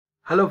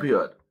Hello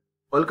viewer,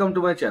 welcome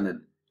to my channel.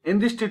 In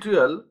this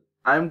tutorial,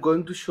 I am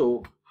going to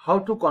show how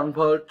to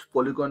convert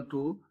polygon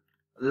to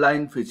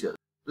line feature.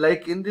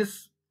 Like in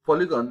this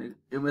polygon,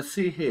 you may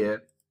see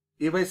here,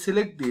 if I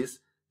select this,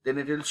 then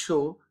it will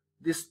show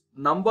this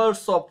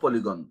numbers of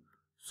polygon.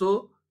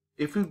 So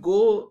if you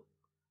go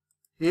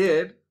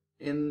here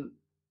in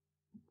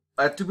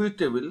attribute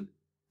table,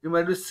 you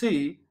might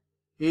see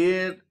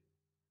here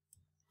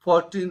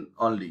 14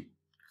 only,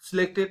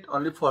 selected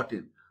only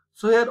 14.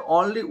 So here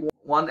only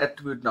one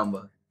attribute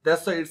number,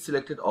 that's why it's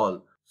selected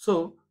all.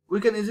 So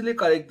we can easily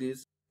correct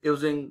this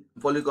using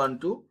polygon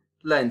to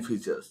line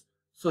features.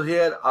 So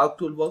here arc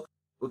toolbox,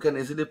 we can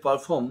easily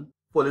perform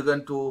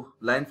polygon to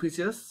line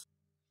features.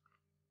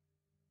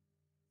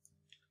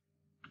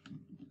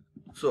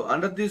 So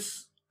under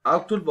this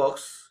arc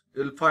toolbox,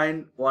 you will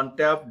find one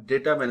tab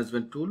data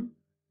management tool,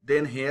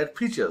 then here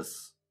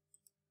features,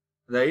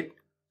 right?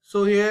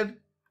 So here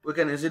we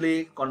can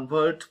easily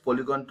convert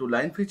polygon to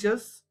line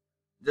features.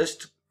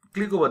 Just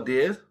click over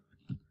there,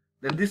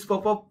 then this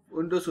pop-up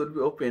windows will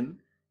be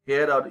open.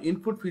 Here are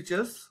input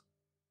features,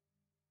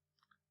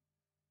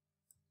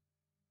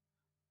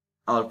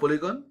 our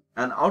polygon,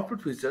 and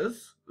output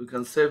features. We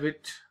can save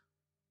it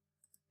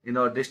in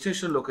our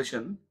destination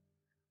location.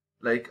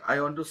 Like I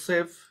want to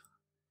save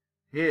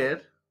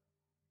here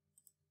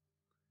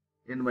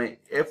in my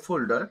F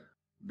folder,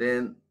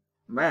 then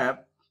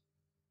map,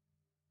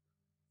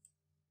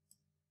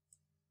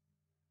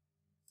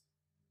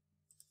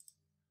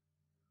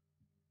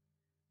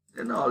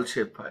 then all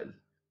shapefile,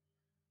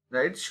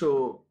 right?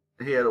 So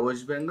here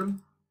West Bengal,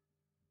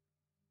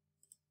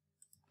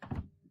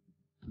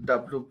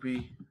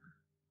 WP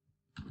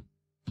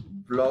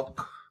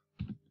block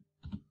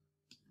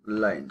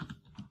line.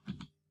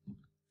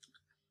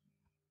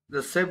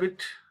 Just save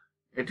it.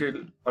 It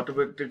will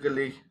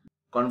automatically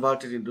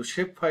convert it into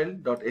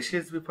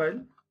shapefile.shsv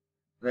file,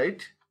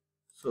 right?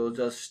 So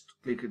just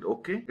click it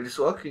OK. It is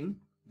working.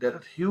 There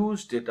are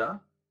huge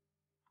data.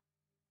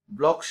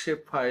 Block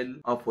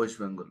shapefile of West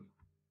Bengal.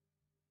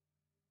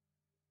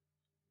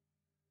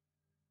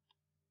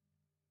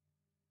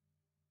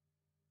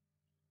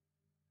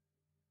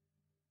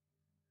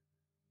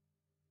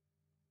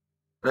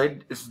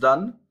 Right, it's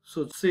done.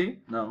 So see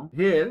now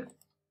here,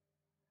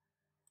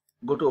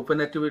 go to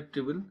open attribute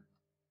table.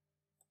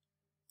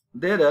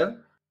 There are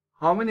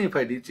how many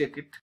FID? Check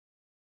it.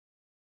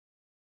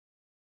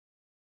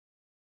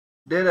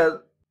 There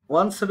are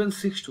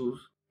 1762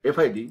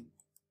 FID.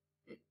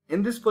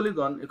 In this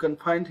polygon, you can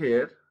find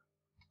here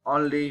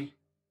only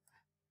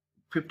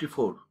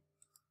 54.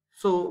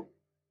 So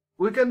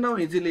we can now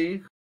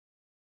easily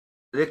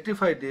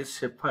rectify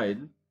this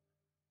shapefile.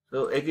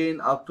 So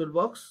again, arc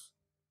toolbox,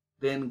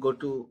 then go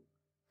to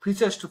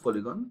features to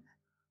polygon.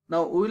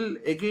 Now we will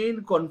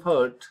again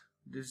convert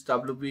this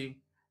WB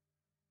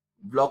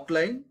block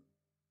line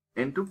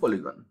into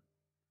polygon.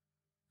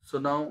 So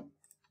now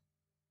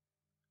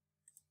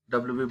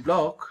WB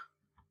block,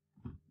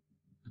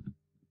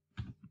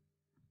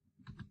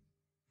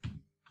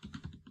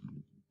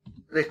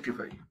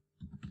 rectify.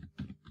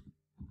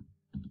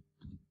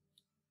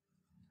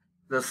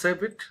 Just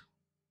save it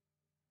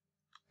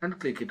and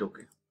click it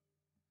OK.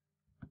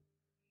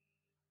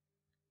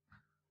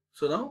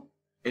 So now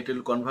it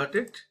will convert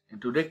it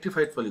into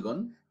rectified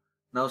polygon.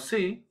 Now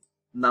see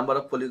number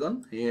of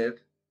polygon here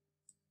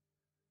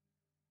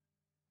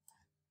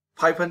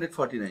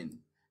 549,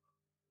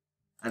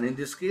 and in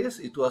this case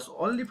it was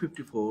only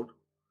 54.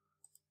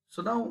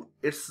 So now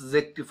it's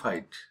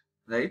rectified,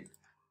 right?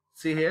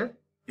 See here,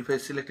 if I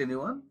select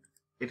anyone,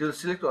 it will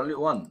select only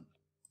one.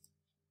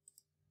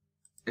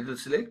 It will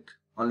select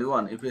only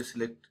one if I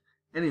select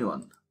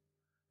anyone,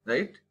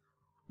 right?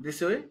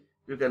 This way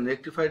you can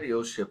rectify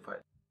your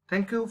shapefile.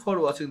 Thank you for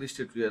watching this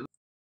tutorial.